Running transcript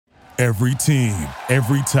Every team,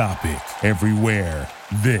 every topic, everywhere.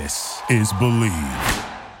 This is Believe.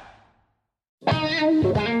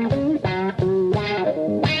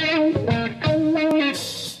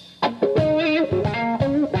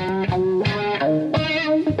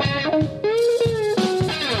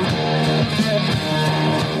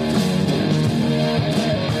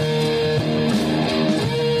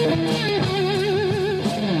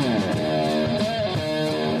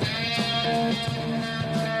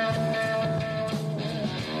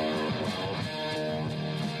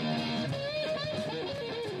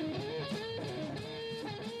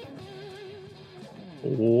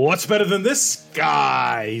 What's better than this,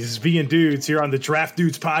 guys? Being dudes here on the Draft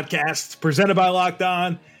Dudes podcast, presented by Locked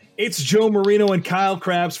On. It's Joe Marino and Kyle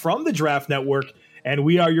Krabs from the Draft Network, and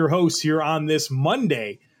we are your hosts here on this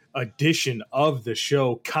Monday edition of the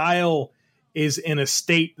show. Kyle is in a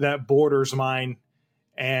state that borders mine,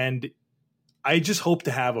 and I just hope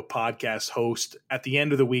to have a podcast host at the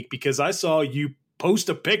end of the week because I saw you post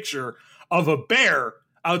a picture of a bear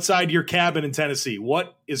outside your cabin in Tennessee.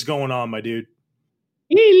 What is going on, my dude?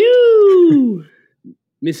 Hello,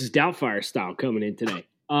 Mrs. Doubtfire style coming in today.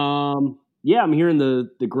 Yeah, I'm here in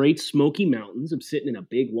the Great Smoky Mountains. I'm sitting in a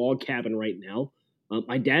big log cabin right now.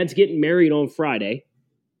 My dad's getting married on Friday,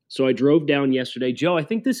 so I drove down yesterday. Joe, I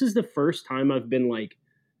think this is the first time I've been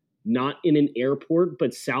not in an airport,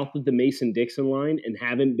 but south of the Mason-Dixon line, and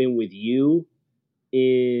haven't been with you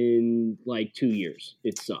in 2 years.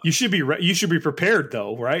 It sucks. You should be prepared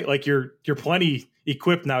though, right? Like you're plenty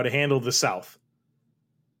equipped now to handle the South.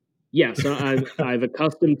 Yeah, so I've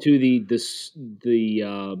accustomed to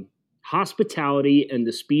the hospitality and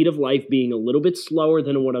the speed of life being a little bit slower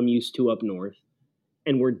than what I'm used to up north,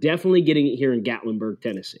 and we're definitely getting it here in Gatlinburg,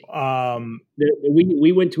 Tennessee.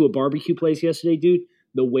 We went to a barbecue place yesterday, dude.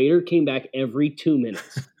 The waiter came back every 2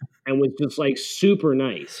 minutes and was just super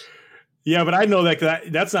nice. Yeah, but I know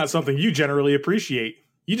that's not something you generally appreciate.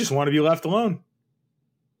 You just want to be left alone.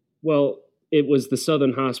 Well, it was the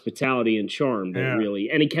Southern hospitality and charm that really,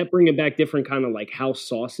 and he kept bringing back different kind of house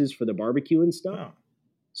sauces for the barbecue and stuff. Oh.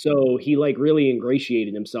 So he really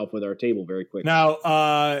ingratiated himself with our table very quickly.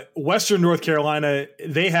 Now, Western North Carolina,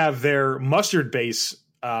 they have their mustard base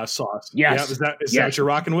sauce. Yes. Yeah, is that what you're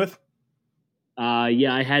rocking with?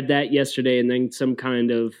 Yeah, I had that yesterday, and then some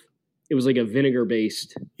kind of, it was a vinegar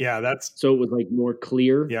based. Yeah, so it was more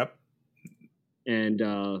clear. Yep.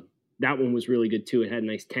 And that one was really good too. It had a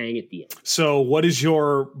nice tang at the end. So what is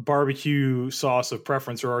your barbecue sauce of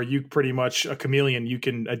preference, or are you pretty much a chameleon? You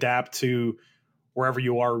can adapt to wherever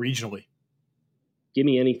you are regionally. Give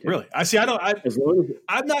me anything. Really? As long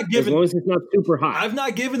as it's not super hot. I've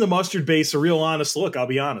not given the mustard base a real honest look, I'll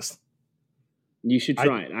be honest. You should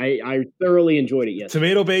try it. I thoroughly enjoyed it yesterday.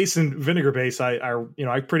 Tomato base and vinegar base, I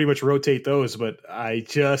pretty much rotate those, but I've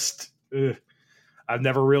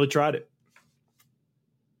never really tried it.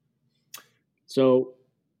 So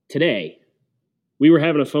today we were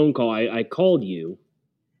having a phone call. I called you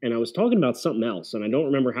and I was talking about something else, and I don't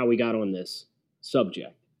remember how we got on this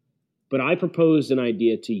subject, but I proposed an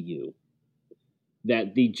idea to you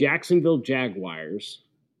that the Jacksonville Jaguars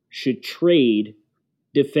should trade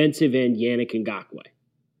defensive end Yannick Ngakoue.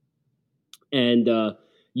 And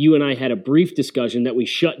you and I had a brief discussion that we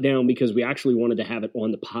shut down because we actually wanted to have it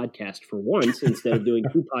on the podcast for once instead of doing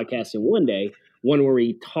 2 podcasts in one day. One where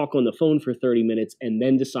we talk on the phone for 30 minutes and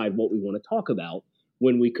then decide what we want to talk about,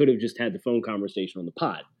 when we could have just had the phone conversation on the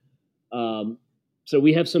pod. So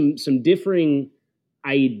we have some differing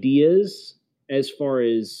ideas as far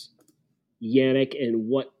as Yannick and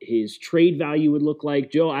what his trade value would look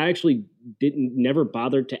like. Joe, I actually never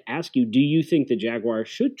bothered to ask you, do you think the Jaguars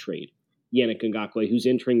should trade Yannick Ngakoue, who's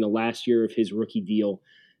entering the last year of his rookie deal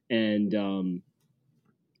and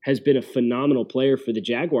has been a phenomenal player for the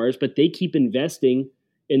Jaguars, but they keep investing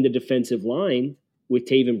in the defensive line with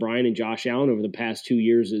Taven Bryan and Josh Allen over the past 2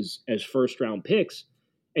 years as first-round picks.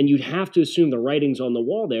 And you'd have to assume the writing's on the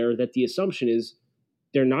wall there that the assumption is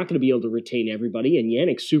they're not going to be able to retain everybody, and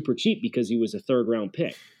Yannick's super cheap because he was a third-round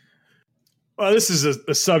pick. Well, this is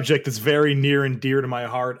a subject that's very near and dear to my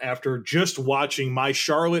heart after just watching my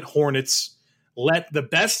Charlotte Hornets let the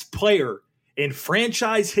best player in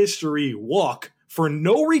franchise history walk for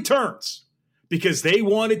no returns because they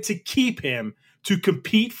wanted to keep him to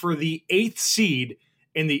compete for the 8th seed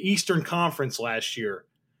in the Eastern Conference last year.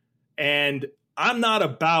 And I'm not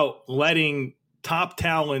about letting top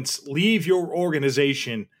talents leave your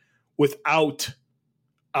organization without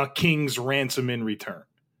a king's ransom in return.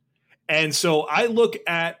 And so I look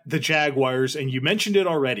at the Jaguars, and you mentioned it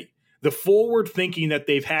already, the forward thinking that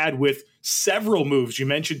they've had with several moves. You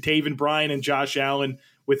mentioned Taven Bryan and Josh Allen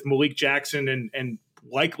with Malik Jackson and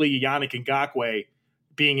likely Yannick Ngakoue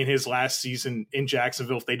being in his last season in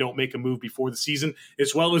Jacksonville if they don't make a move before the season,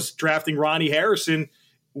 as well as drafting Ronnie Harrison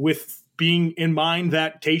with being in mind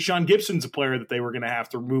that Tayshaun Gibson's a player that they were going to have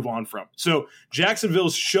to move on from. So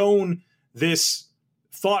Jacksonville's shown this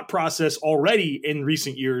thought process already in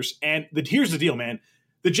recent years. And here's the deal, man.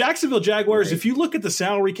 The Jacksonville Jaguars, right, if you look at the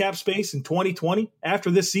salary cap space in 2020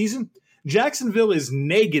 after this season, Jacksonville is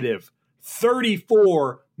negative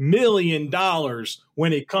 $34 million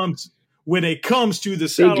when it comes to the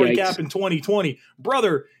salary cap in 2020.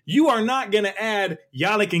 Brother, you are not going to add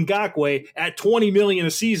Yannick Ngakoue at $20 million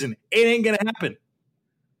a season. It ain't going to happen.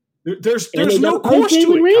 There's no course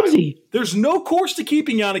to it. Kyle. There's no course to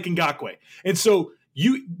keeping Yannick Ngakoue. And so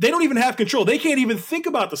they don't even have control. They can't even think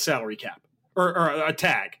about the salary cap or a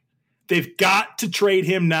tag. They've got to trade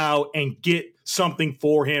him now and get something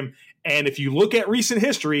for him. And if you look at recent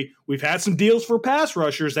history, we've had some deals for pass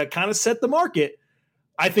rushers that kind of set the market.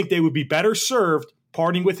 I think they would be better served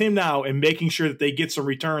parting with him now and making sure that they get some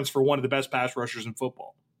returns for one of the best pass rushers in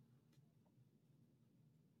football.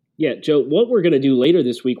 Yeah, Joe, what we're going to do later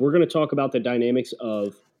this week, we're going to talk about the dynamics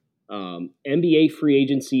of NBA free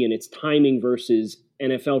agency and its timing versus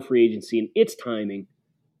NFL free agency and its timing.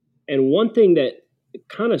 And one thing that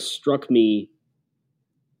kind of struck me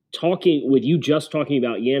talking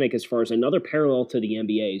about Yannick as far as another parallel to the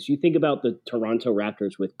NBA is you think about the Toronto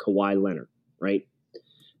Raptors with Kawhi Leonard, right?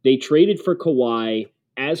 They traded for Kawhi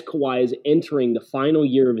as Kawhi is entering the final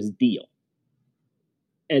year of his deal.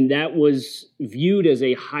 And that was viewed as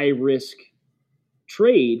a high-risk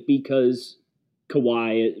trade because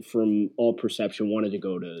Kawhi, from all perception, wanted to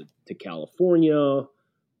go to California.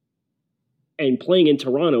 And playing in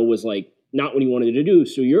Toronto was like not what he wanted to do.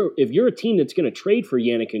 So if you're a team that's going to trade for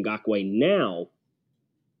Yannick Ngakoue now,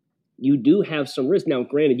 you do have some risk. Now,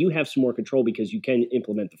 granted, you have some more control because you can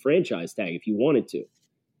implement the franchise tag if you wanted to.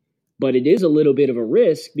 But it is a little bit of a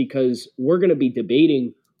risk because we're going to be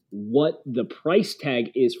debating what the price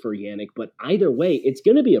tag is for Yannick. But either way, it's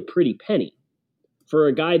going to be a pretty penny for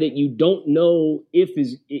a guy that you don't know if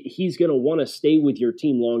he's going to want to stay with your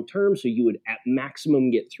team long term. So you would at maximum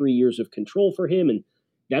get 3 years of control for him. And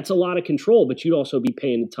that's a lot of control, but you'd also be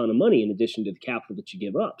paying a ton of money in addition to the capital that you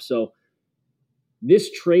give up. So this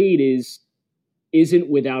trade isn't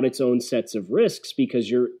without its own sets of risks because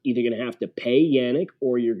you're either going to have to pay Yannick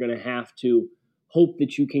or you're going to have to hope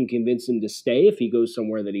that you can convince him to stay if he goes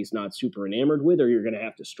somewhere that he's not super enamored with, or you're going to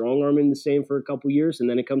have to strong arm him the same for a couple years. And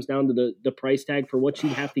then it comes down to the price tag for what you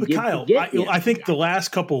have to give. Kyle, I think the last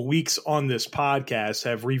couple of weeks on this podcast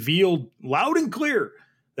have revealed loud and clear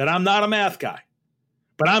that I'm not a math guy,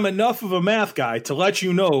 but I'm enough of a math guy to let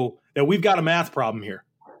you know that we've got a math problem here.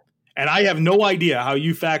 And I have no idea how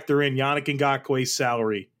you factor in Yannick Ngakoue's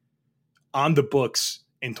salary on the books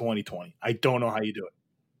in 2020. I don't know how you do it.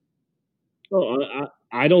 Well,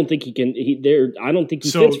 I don't think he can. I don't think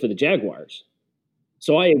he fits for the Jaguars.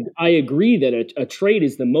 So I agree that a trade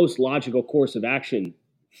is the most logical course of action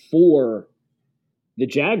for the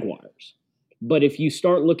Jaguars. But if you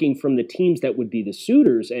start looking from the teams that would be the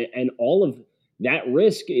suitors, and all of that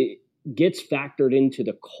risk gets factored into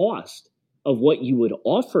the cost of what you would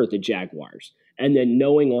offer the Jaguars, and then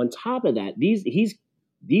knowing on top of that,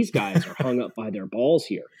 these guys are hung up by their balls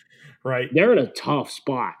here. Right, they're in a tough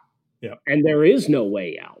spot. Yeah, and there is no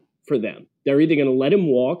way out for them. They're either going to let him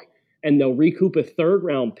walk, and they'll recoup a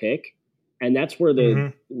third-round pick, and that's where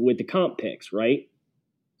with the comp picks, right?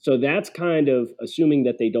 So that's kind of assuming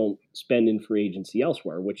that they don't spend in free agency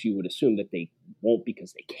elsewhere, which you would assume that they won't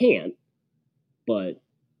because they can't. But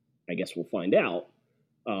I guess we'll find out.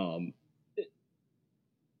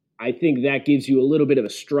 I think that gives you a little bit of a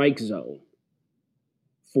strike zone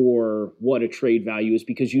for what a trade value is,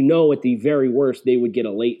 because you know at the very worst they would get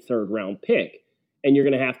a late third-round pick, and you're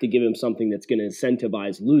going to have to give him something that's going to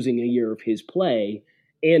incentivize losing a year of his play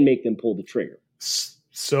and make them pull the trigger.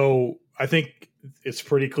 So I think it's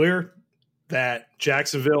pretty clear that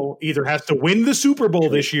Jacksonville either has to win the Super Bowl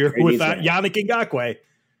this year without Yannick Ngakoue,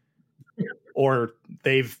 or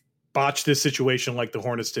they've botched this situation like the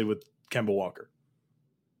Hornets did with Kemba Walker.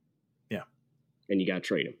 Yeah. And you got to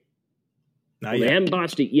trade him. They haven't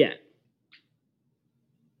botched it yet,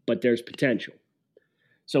 but there's potential.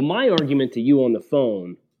 So my argument to you on the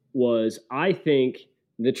phone was I think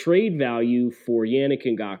the trade value for Yannick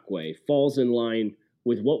Ngakoue falls in line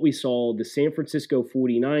with what we saw the San Francisco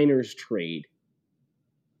 49ers trade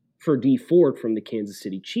for Dee Ford from the Kansas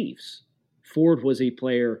City Chiefs. Ford was a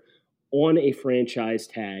player on a franchise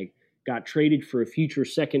tag, got traded for a future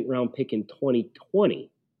second-round pick in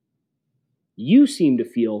 2020. You seem to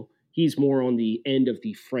feel he's more on the end of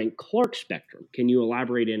the Frank Clark spectrum. Can you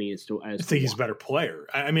elaborate any as to I think he's a better player.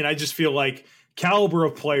 I mean, I just feel like caliber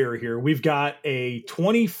of player here. We've got a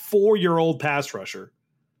 24-year-old pass rusher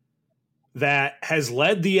that has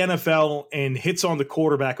led the NFL in hits on the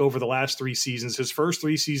quarterback over the last 3 seasons, his first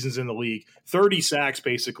 3 seasons in the league, 30 sacks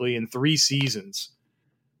basically in 3 seasons.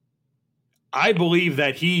 I believe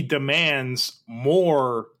that he demands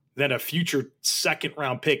more than a future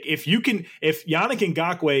second-round pick. If Yannick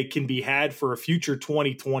Ngakoue can be had for a future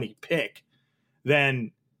 2020 pick,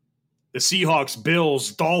 then the Seahawks,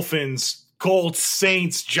 Bills, Dolphins, Colts,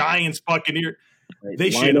 Saints, Giants, Buccaneers, they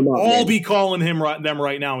should all be calling them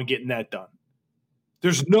right now and getting that done.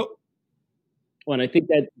 There's no. Well, and I think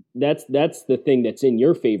that's the thing that's in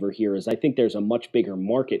your favor here is I think there's a much bigger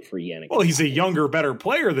market for Yannick. Well, he's a younger, better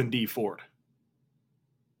player than D Ford.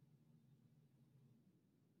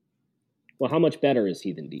 Well, how much better is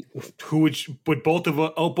he than D Ford? Would both of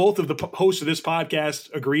the hosts of this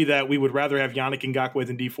podcast agree that we would rather have Yannick Ngakoue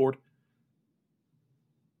than D Ford?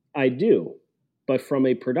 I do, but from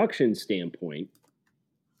a production standpoint,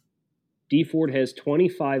 D Ford has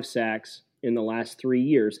 25 sacks in the last 3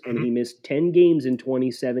 years, and he missed 10 games in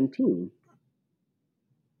 2017.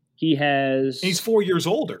 He's 4 years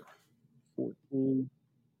older. 14.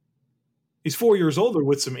 He's 4 years older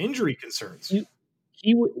with some injury concerns.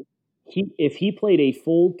 If he played a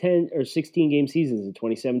full 10 or 16 game seasons in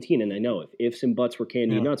 2017, and I know if ifs and buts were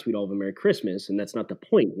candy nuts, we'd all have a Merry Christmas, and that's not the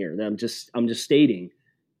point here. I'm just stating,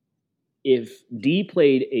 if D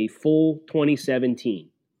played a full 2017,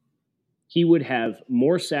 he would have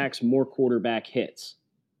more sacks, more quarterback hits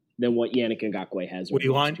than what Yannick Ngakoue has over the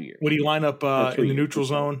last 2 years. Would he line up in the neutral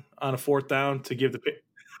zone on a 4th down to give the pick?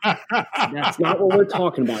 That's not what we're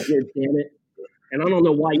talking about here, damn it. And I don't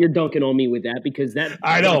know why you're dunking on me with that because that –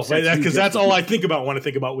 I know, because that's all I think about when I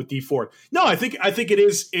think about with D Ford. No, I think it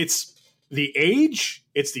is – it's the age,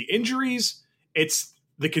 it's the injuries, it's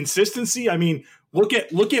the consistency. I mean, look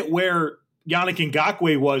at where Yannick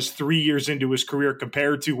Ngakoue was 3 years into his career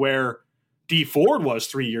compared to where D Ford was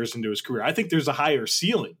 3 years into his career. I think there's a higher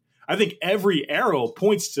ceiling. I think every arrow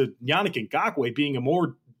points to Yannick Ngakoue being a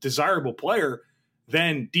more desirable player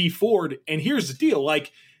than D Ford. And here's the deal.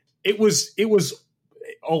 Like it was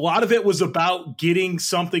a lot of it was about getting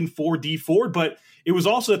something for D Ford, but it was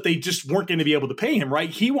also that they just weren't going to be able to pay him, right?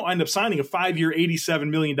 He will end up signing a 5-year, $87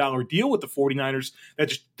 million deal with the 49ers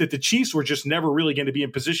that the Chiefs were just never really going to be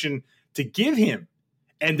in position to give him.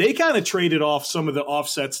 And they kind of traded off some of the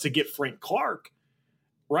offsets to get Frank Clark,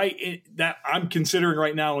 right? That I'm considering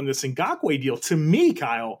right now in this Ngakoue deal. To me,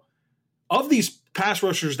 Kyle, of these pass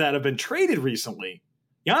rushers that have been traded recently,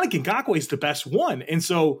 Yannick Ngakoue is the best one. And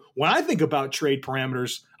so when I think about trade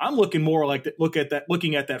parameters, I'm looking more like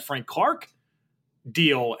looking at that Frank Clark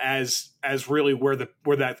deal as really where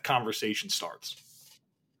that conversation starts.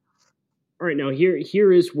 All right, now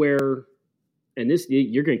here is where, and this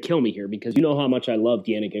you're going to kill me here because you know how much I loved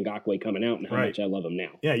Yannick Ngakoue coming out and how much I love him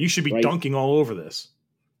now. Yeah, you should be dunking all over this.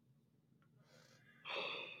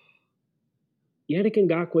 Yannick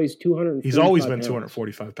Ngakoue's 245 He's always been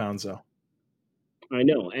 245 pounds, though. I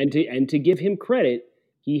know, and to give him credit,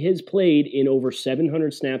 he has played in over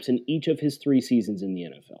 700 snaps in each of his 3 seasons in the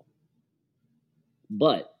NFL.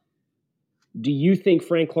 But do you think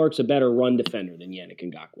Frank Clark's a better run defender than Yannick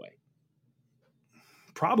Ngakoue?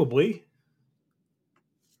 Probably.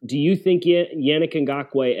 Do you think Yannick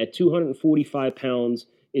Ngakoue at 245 pounds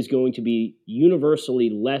is going to be universally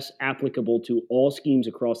less applicable to all schemes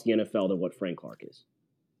across the NFL than what Frank Clark is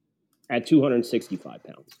at 265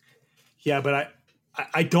 pounds? Yeah, but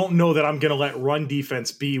I don't know that I'm going to let run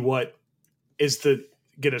defense be what is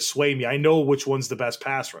going to sway me. I know which one's the best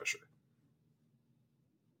pass rusher.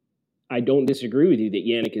 I don't disagree with you that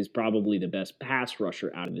Yannick is probably the best pass rusher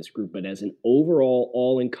out of this group, but as an overall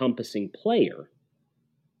all-encompassing player,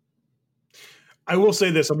 I will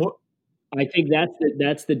say this. I think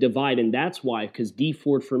that's the divide, and that's why, because D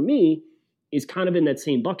Ford for me is kind of in that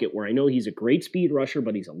same bucket where I know he's a great speed rusher,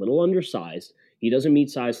 but he's a little undersized. He doesn't meet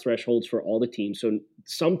size thresholds for all the teams. So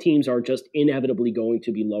some teams are just inevitably going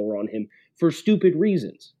to be lower on him for stupid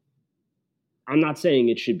reasons. I'm not saying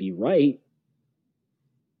it should be right,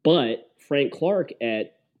 but Frank Clark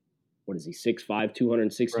at, 6'5",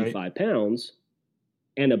 265 pounds,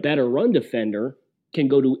 and a better run defender can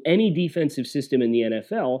go to any defensive system in the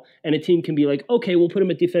NFL, and a team can be like, okay, we'll put him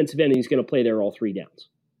at defensive end, and he's going to play there all 3 downs.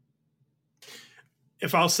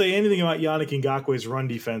 If I'll say anything about Yannick Ngakoue's run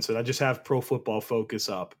defense, and I just have Pro Football Focus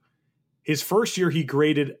up, his first year he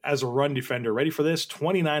graded as a run defender, ready for this,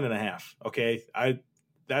 29.5. Okay, and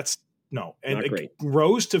it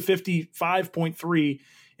rose to 55.3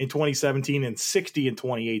 in 2017 and 60 in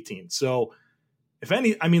 2018. So if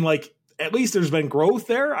any, I mean, like, at least there's been growth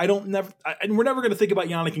there. And we're never going to think about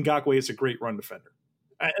Yannick Ngakoue as a great run defender.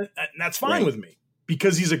 And that's fine with me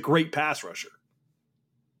because he's a great pass rusher.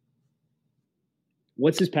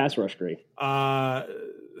 What's his pass rush grade?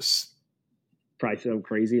 Probably so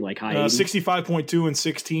crazy, like high 65.2 in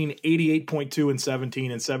 16, 88.2 in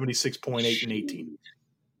 17, and 76.8 in 18.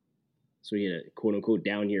 So he had a quote-unquote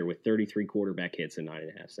down year with 33 quarterback hits and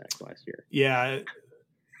 9.5 sacks last year. Yeah.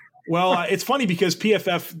 Well, it's funny because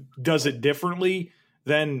PFF does it differently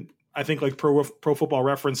than I think like Pro Football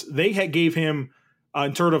Reference. They gave him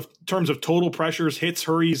in terms of total pressures, hits,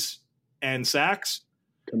 hurries, and sacks.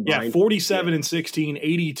 Combined. 47 in 16,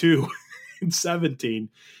 82 in 17,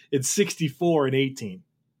 and 64 in 18.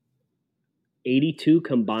 82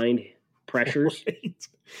 combined pressures?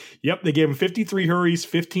 Yep, they gave him 53 hurries,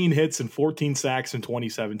 15 hits, and 14 sacks in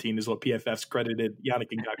 2017 is what PFF's credited Yannick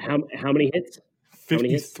Ngakoue. How many hits?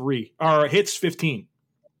 53. Or hits 15.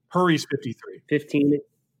 Hurries 53. 15.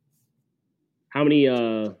 How many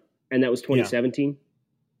and that was 2017? Yeah.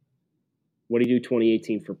 What did he do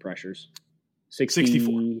 2018 for pressures?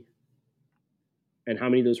 64. And how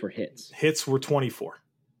many of those were hits? Hits were 24.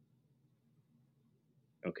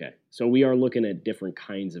 Okay. So we are looking at different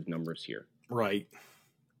kinds of numbers here. Right.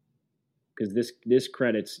 Because this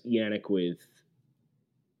credits Yannick with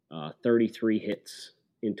 33 hits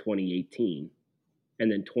in 2018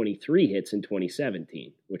 and then 23 hits in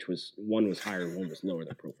 2017, which was one was higher, one was lower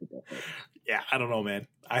than Pro Football Focus. Yeah, I don't know, man.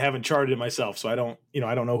 I haven't charted it myself, so I don't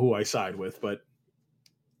know who I side with, but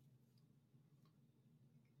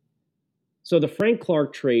so the Frank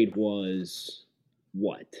Clark trade was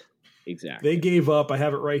what exactly? They gave up, I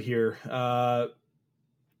have it right here, a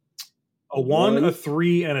 1, a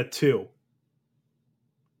 3, and a 2.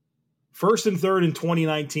 First and third in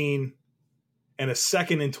 2019, and a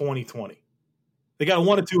second in 2020. They got a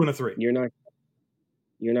 1, a 2, and a 3. You're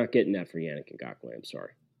not getting that for Yannick Ngakoue. I'm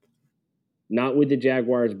sorry. Not with the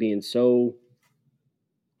Jaguars being so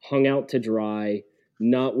hung out to dry.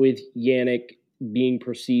 Not with Yannick being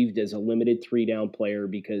perceived as a limited 3-down player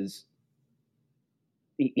because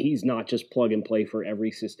he's not just plug and play for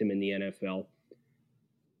every system in the NFL.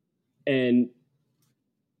 And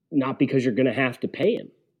not because you're going to have to pay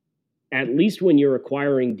him. At least when you're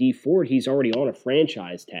acquiring D Ford, he's already on a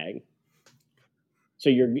franchise tag. So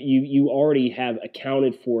you already have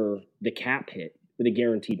accounted for the cap hit with the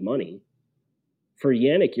guaranteed money. For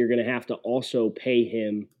Yannick, you're going to have to also pay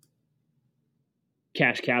him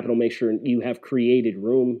cash capital, make sure you have created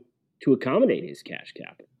room to accommodate his cash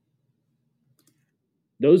capital.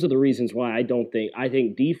 Those are the reasons why I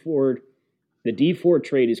think D Ford, the D Ford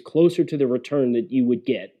trade is closer to the return that you would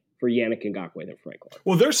get for Yannick Ngakoue than Frank Clark.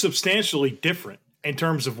 Well, they're substantially different in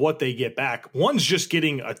terms of what they get back. One's just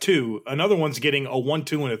getting a 2, another one's getting a 1,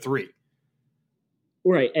 2, and a 3.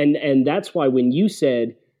 Right, and that's why when you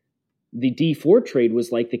said the D Ford trade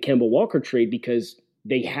was like the Kemba Walker trade because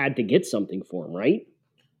they had to get something for him, right?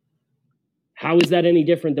 How is that any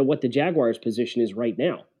different than what the Jaguars' position is right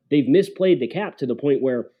now? They've misplayed the cap to the point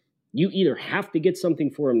where you either have to get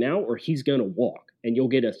something for him now or he's going to walk, and you'll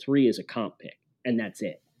get a 3 as a comp pick, and that's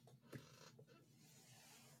it.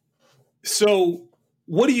 So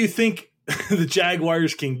what do you think the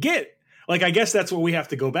Jaguars can get? Like, I guess that's what we have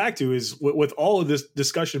to go back to is with all of this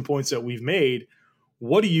discussion points that we've made,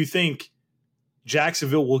 what do you think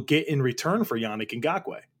Jacksonville will get in return for Yannick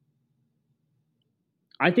Ngakoue?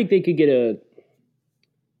 I think they could get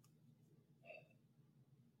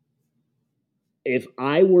if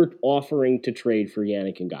I were offering to trade for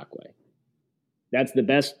Yannick Ngakoue, that's the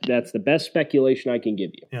best speculation I can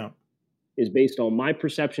give you. Yeah. Is based on my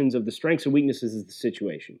perceptions of the strengths and weaknesses of the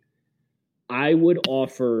situation. I would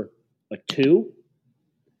offer a 2,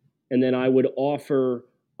 and then I would offer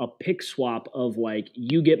a pick swap of like,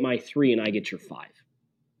 you get my 3 and I get your 5.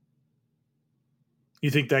 You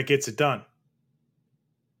think that gets it done?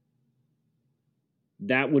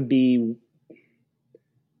 That would be,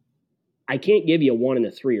 I can't give you a 1 and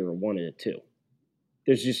a 3 or a 1 and a 2.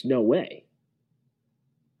 There's just no way.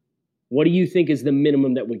 What do you think is the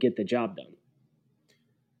minimum that would get the job done?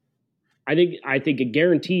 I think a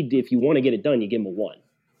guaranteed, if you want to get it done, you give him a 1.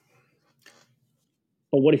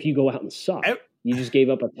 But what if you go out and suck? You just gave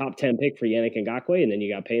up a top 10 pick for Yannick Ngakoue, and then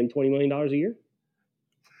you got to pay him $20 million a year?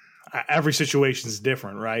 Every situation is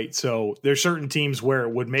different, right? So there's certain teams where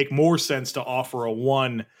it would make more sense to offer a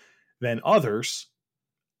 1 than others.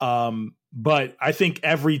 But I think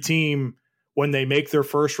every team, when they make their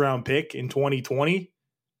first round pick in 2020,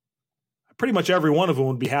 pretty much every one of them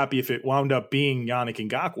would be happy if it wound up being Yannick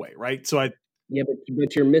Ngakoue, right? So Yeah,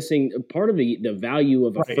 but you're missing part of the value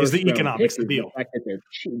of a Right, is the first-round economics, pick the is deal. the fact that they're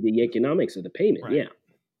cheap, the economics of the payment, Right. yeah.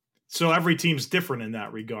 So every team's different in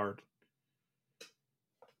that regard.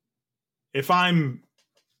 If I'm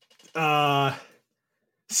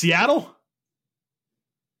Seattle,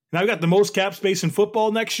 and I've got the most cap space in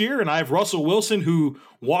football next year, and I have Russell Wilson who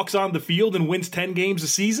walks on the field and wins 10 games a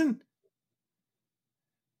season,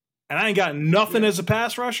 and I ain't got nothing as a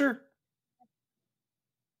pass rusher.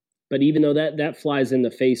 But even though that flies in the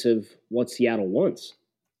face of what Seattle wants,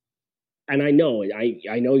 and I know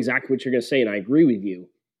exactly what you're going to say, and I agree with you.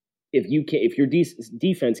 If your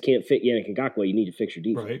defense can't fit Yannick Ngakoue, you need to fix your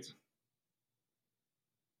defense. Right.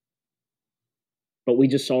 But we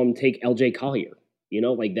just saw him take LJ Collier.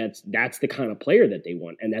 That's the kind of player that they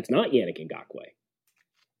want, and that's not Yannick Ngakoue.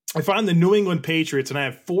 If I'm the New England Patriots and I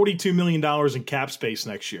have $42 million in cap space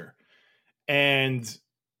next year, and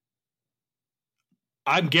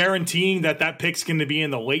I'm guaranteeing that pick's going to be in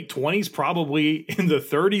the late 20s, probably in the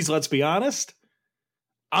 30s, let's be honest,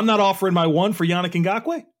 I'm not offering my one for Yannick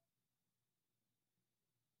Ngakoue.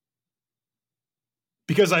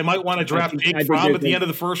 Because I might want to draft Jake Fromm at the end of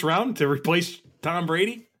the first round to replace Tom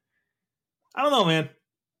Brady. I don't know, man.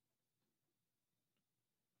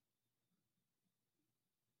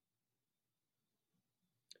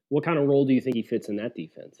 What kind of role do you think he fits in that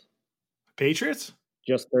defense? Patriots?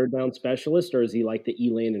 Just third down specialist, or is he like the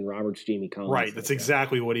Eland and Roberts, Jamie Collins? Right, that's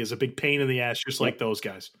exactly what he is. A big pain in the ass, just like those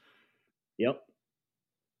guys. Yep.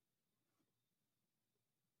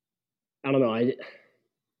 I don't know.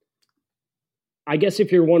 I guess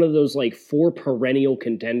if you're one of those like 4 perennial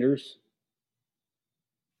contenders,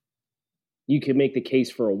 you could make the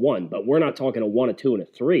case for a 1, but we're not talking a 1, a 2, and a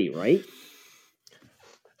 3, right?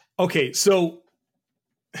 Okay, so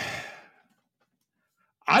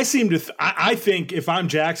I think if I'm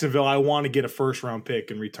Jacksonville, I want to get a first-round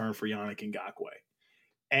pick in return for Yannick Ngakoue.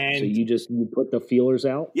 And so you put the feelers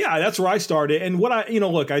out? Yeah, that's where I started. And what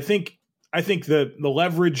I think the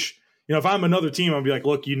leverage, if I'm another team, I'll be like,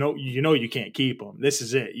 look, you can't keep him. This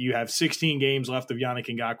is it. You have 16 games left of Yannick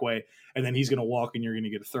Ngakoue, and then he's going to walk and you're going to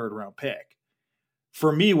get a third-round pick.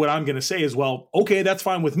 For me, what I'm going to say is, well, okay, that's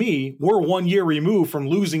fine with me. We're 1 year removed from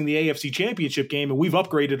losing the AFC Championship game, and we've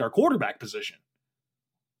upgraded our quarterback position.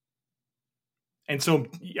 And so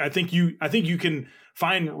I think you can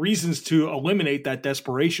find reasons to eliminate that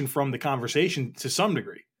desperation from the conversation to some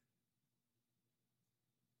degree.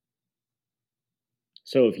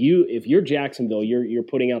 So if you're Jacksonville, you're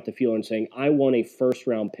putting out the feeler and saying, I want a first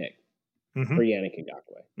round pick for Yannick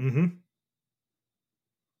Ngakoue. Mm-hmm.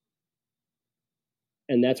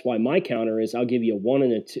 And that's why my counter is I'll give you a 1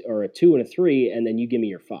 and a 2, or a 2 and a 3, and then you give me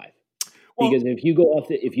your 5. Because if you go off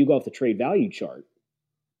the trade value chart,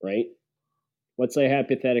 right? Let's say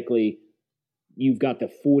hypothetically you've got the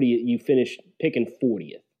 40, you finish picking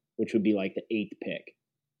 40th, which would be like the 8th pick.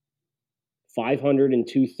 500 and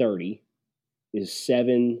 230 is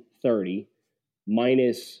 730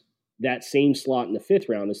 minus that same slot in the 5th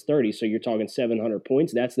round is 30. So you're talking 700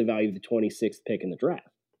 points. That's the value of the 26th pick in the draft.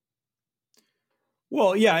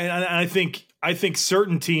 Well, yeah, and I think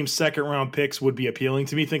certain teams' second-round picks would be appealing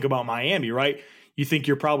to me. Think about Miami, right? You think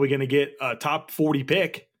you're probably going to get a top 40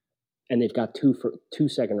 pick. And they've got two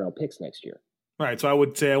second-round picks next year. Right, so I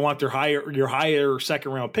would say I want your higher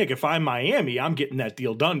second-round pick. If I'm Miami, I'm getting that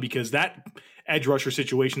deal done because that edge rusher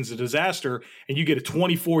situation is a disaster, and you get a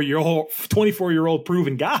 24-year-old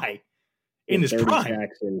proven guy in his prime.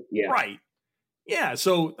 Jackson, yeah. Right. Yeah,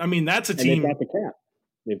 so, I mean, that's a team.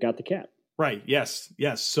 They've got the cap. Right. Yes.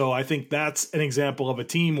 So I think that's an example of a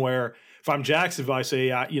team where if I'm Jacksonville, I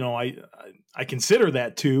say, I consider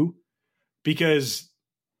that too, because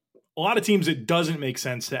a lot of teams, it doesn't make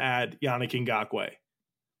sense to add Yannick Ngakoue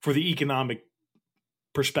for the economic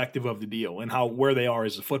perspective of the deal and where they are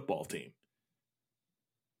as a football team.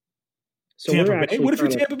 So Tampa Bay. What if you're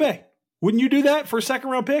Tampa Bay? Wouldn't you do that for a second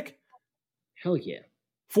round pick? Hell yeah.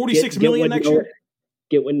 $46 million next year?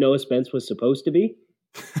 Get what Noah Spence was supposed to be?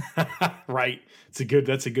 Right.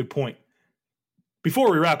 That's a good point.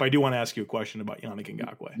 Before we wrap, I do want to ask you a question about Yannick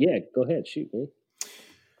Ngakoue. Yeah, go ahead. Shoot, man.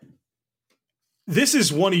 This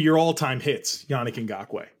is one of your all-time hits, Yannick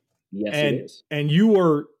Ngakoue. Yes, it is. And you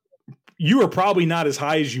were probably not as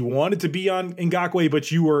high as you wanted to be on Ngakoue,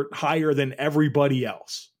 but you were higher than everybody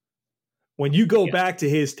else. When you go back to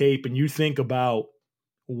his tape and you think about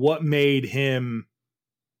what made him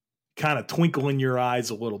kind of twinkle in your eyes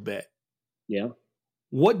a little bit. Yeah.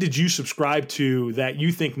 What did you subscribe to that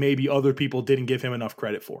you think maybe other people didn't give him enough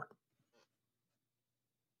credit for?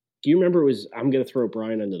 Do you remember I'm going to throw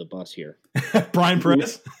Brian under the bus here. Brian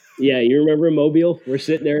Perez? Yeah, you remember in Mobile? We're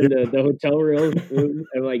sitting there in the hotel room, and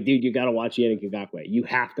I'm like, dude, you got to watch Yannick Ngakoue. You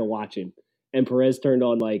have to watch him. And Perez turned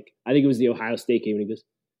on, like, I think it was the Ohio State game, and he goes,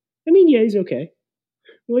 I mean, yeah, he's okay.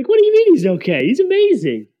 I'm like, what do you mean he's okay? He's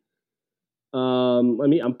amazing.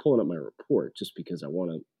 I'm pulling up my report just because I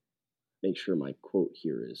want to make sure my quote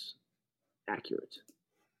here is accurate.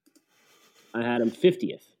 I had him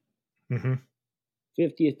 50th. Mm-hmm.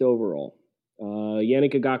 50th overall.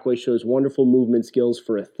 Yannick Ngakoue shows wonderful movement skills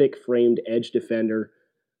for a thick-framed edge defender.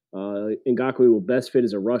 Ngakoue will best fit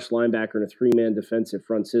as a rush linebacker in a three-man defensive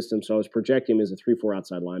front system, so I was projecting him as a 3-4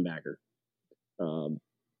 outside linebacker.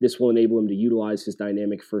 This will enable him to utilize his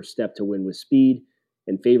dynamic first step to win with speed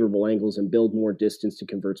and favorable angles and build more distance to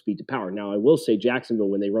convert speed to power. Now, I will say Jacksonville,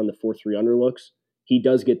 when they run the 4-3 underlooks, he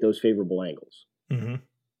does get those favorable angles. Mm-hmm.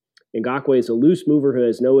 Ngakoue is a loose mover who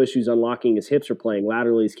has no issues unlocking his hips or playing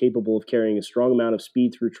laterally. He's capable of carrying a strong amount of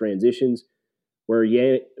speed through transitions. Where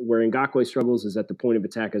Ngakoue struggles is at the point of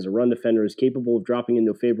attack as a run defender. Is capable of dropping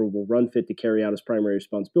into a favorable run fit to carry out his primary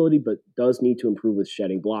responsibility, but does need to improve with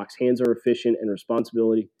shedding blocks. Hands are efficient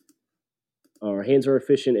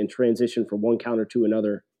and transition from one counter to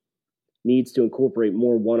another. Needs to incorporate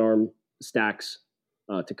more one-arm stacks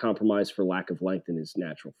to compromise for lack of length in his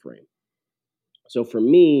natural frame. So for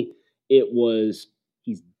me,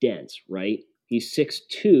 he's dense, right? He's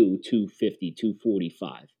 6'2", 250,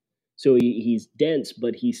 245. So he's dense,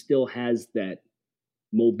 but he still has that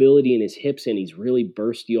mobility in his hips, and he's really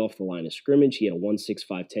bursty off the line of scrimmage. He had a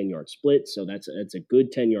 1.65 10-yard split, so that's a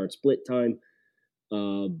good 10-yard split time.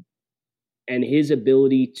 And his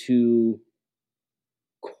ability to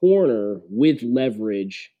corner with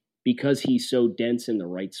leverage, because he's so dense in the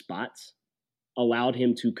right spots, allowed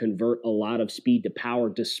him to convert a lot of speed to power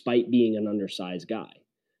despite being an undersized guy.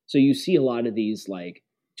 So you see a lot of these like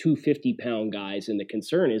 250-pound guys, and the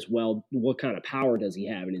concern is, well, what kind of power does he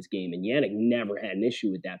have in his game? And Yannick never had an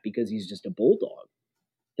issue with that because he's just a bulldog.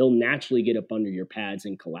 He'll naturally get up under your pads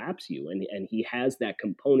and collapse you. And he has that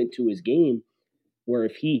component to his game where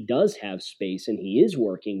if he does have space and he is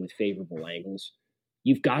working with favorable angles,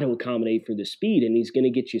 you've got to accommodate for the speed, and he's going to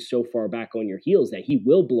get you so far back on your heels that he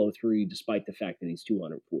will blow through you despite the fact that he's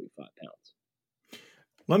 245 pounds.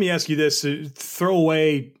 Let me ask you this. Throw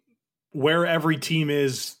away where every team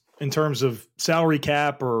is in terms of salary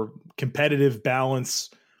cap or competitive balance.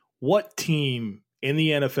 What team in the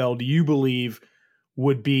NFL do you believe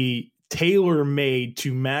would be tailor-made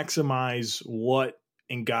to maximize what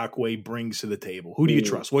Ngakoue brings to the table? Who do you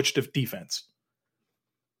trust? Which defense?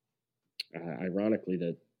 Ironically,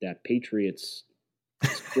 that Patriots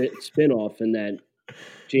spinoff and that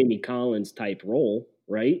Jamie Collins type role,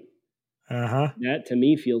 right? Uh-huh. That to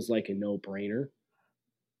me feels like a no-brainer.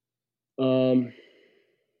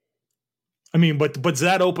 I mean, but does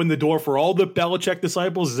that open the door for all the Belichick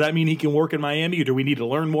disciples? Does that mean he can work in Miami, or do we need to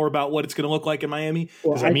learn more about what it's going to look like in Miami?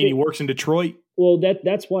 Does that mean he works in Detroit? Well,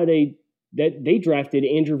 that's why they drafted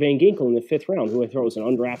Andrew Van Ginkel in the 5th round, who I thought was an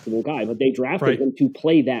undraftable guy, but they drafted him to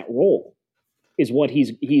play that role. Is what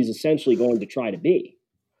he's essentially going to try to be.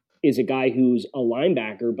 Is a guy who's a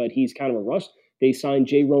linebacker, but he's kind of a rush. They signed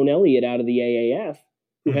J. Ron Elliott out of the AAF,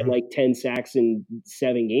 who had like 10 sacks in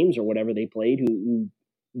 7 games or whatever they played, who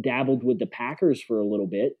dabbled with the Packers for a little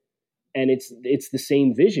bit. And it's the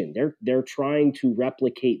same vision. They're trying to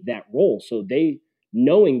replicate that role. So they,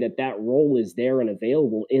 knowing that role is there and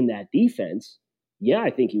available in that defense, yeah, I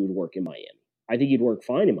think he would work in Miami. I think he'd work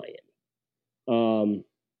fine in Miami.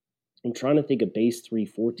 I'm trying to think of base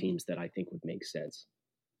 3-4 teams that I think would make sense.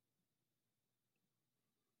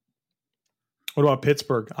 What about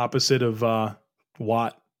Pittsburgh, opposite of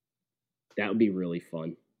Watt? That would be really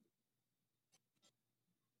fun.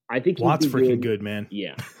 I think Watt's freaking good, man.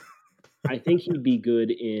 Yeah. I think he'd be good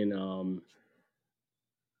in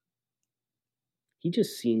he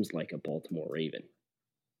just seems like a Baltimore Raven,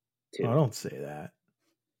 too. Oh, don't say that.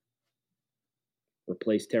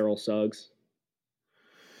 Replace Terrell Suggs.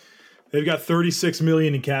 They've got $36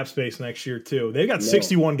 million in cap space next year too. They've got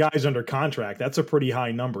 61 guys under contract. That's a pretty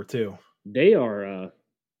high number too. They are.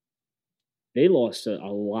 They lost a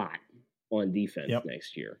lot on defense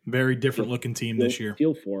next year. Very different looking team this year.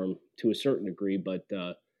 Feel for them to a certain degree, but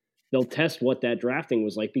they'll test what that drafting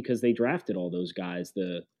was like because they drafted all those guys.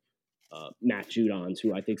 The Matt Judons,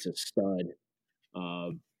 who I think is a stud.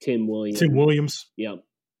 Tim Williams. Yep.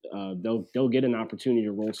 They'll get an opportunity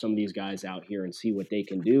to roll some of these guys out here and see what they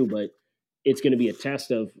can do, but it's going to be a test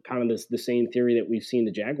of kind of the same theory that we've seen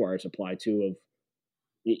the Jaguars apply to of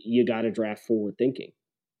you got to draft forward thinking.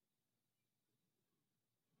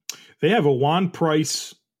 They have a Juan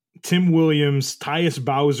Price, Tim Williams, Tyus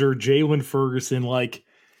Bowser, Jalen Ferguson, like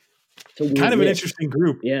Kind of an interesting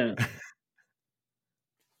group. Yeah.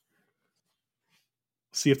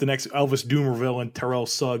 See if the next Elvis Dumerville and Terrell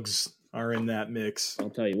Suggs are in that mix. I'll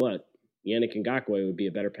tell you what, Yannick Ngakoue would be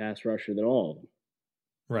a better pass rusher than all of them.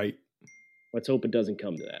 Right. Let's hope it doesn't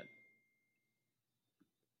come to that.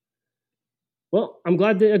 Well, I'm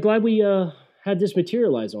glad we had this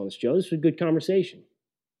materialize on us, Joe. This was a good conversation.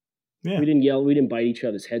 Yeah. We didn't yell. We didn't bite each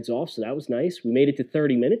other's heads off, so that was nice. We made it to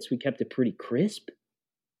 30 minutes. We kept it pretty crisp,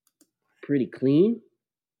 pretty clean.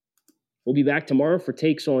 We'll be back tomorrow for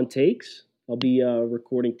Takes on Takes. I'll be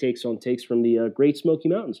recording Takes on Takes from the Great Smoky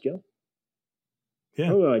Mountains, Joe.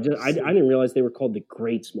 Yeah. I didn't realize they were called the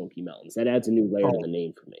Great Smoky Mountains. That adds a new layer to the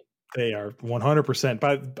name for me. They are 100%.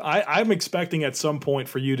 But I'm expecting at some point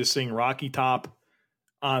for you to sing Rocky Top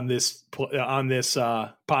on this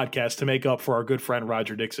podcast to make up for our good friend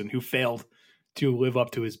Roger Dixon, who failed to live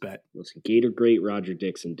up to his bet. Listen, Gator great Roger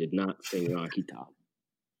Dixon did not sing Rocky Top.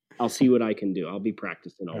 I'll see what I can do. I'll be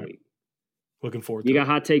practicing all week. Looking forward to it. You got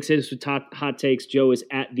hot takes. Hit us with hot takes. Joe is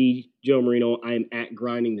at the Joe Marino. I am at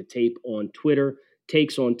Grinding the Tape on Twitter.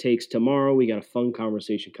 Takes on Takes tomorrow. We got a fun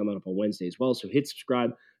conversation coming up on Wednesday as well. So hit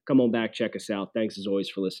subscribe. Come on back. Check us out. Thanks as always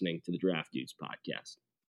for listening to the Draft Dudes podcast.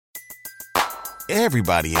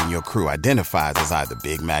 Everybody in your crew identifies as either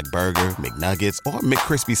Big Mac Burger, McNuggets, or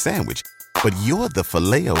McCrispy Sandwich. But you're the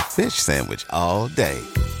Filet-O-Fish Sandwich all day.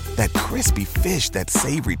 That crispy fish, that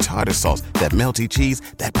savory tartar sauce, that melty cheese,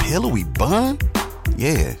 that pillowy bun.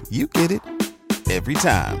 Yeah, you get it. Every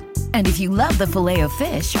time. And if you love the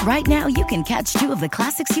Filet-O-Fish, right now you can catch two of the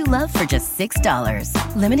classics you love for just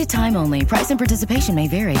 $6. Limited time only. Price and participation may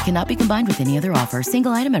vary. Cannot be combined with any other offer.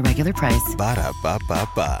 Single item at regular price.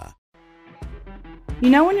 Ba-da-ba-ba-ba. You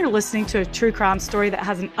know when you're listening to a true crime story that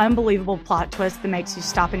has an unbelievable plot twist that makes you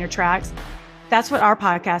stop in your tracks? That's what our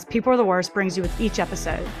podcast, People Are the Worst, brings you with each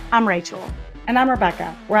episode. I'm Rachel. And I'm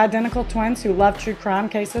Rebecca. We're identical twins who love true crime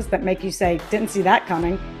cases that make you say, didn't see that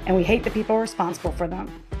coming, and we hate the people responsible for them.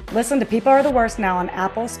 Listen to People Are the Worst now on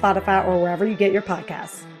Apple, Spotify, or wherever you get your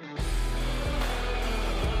podcasts.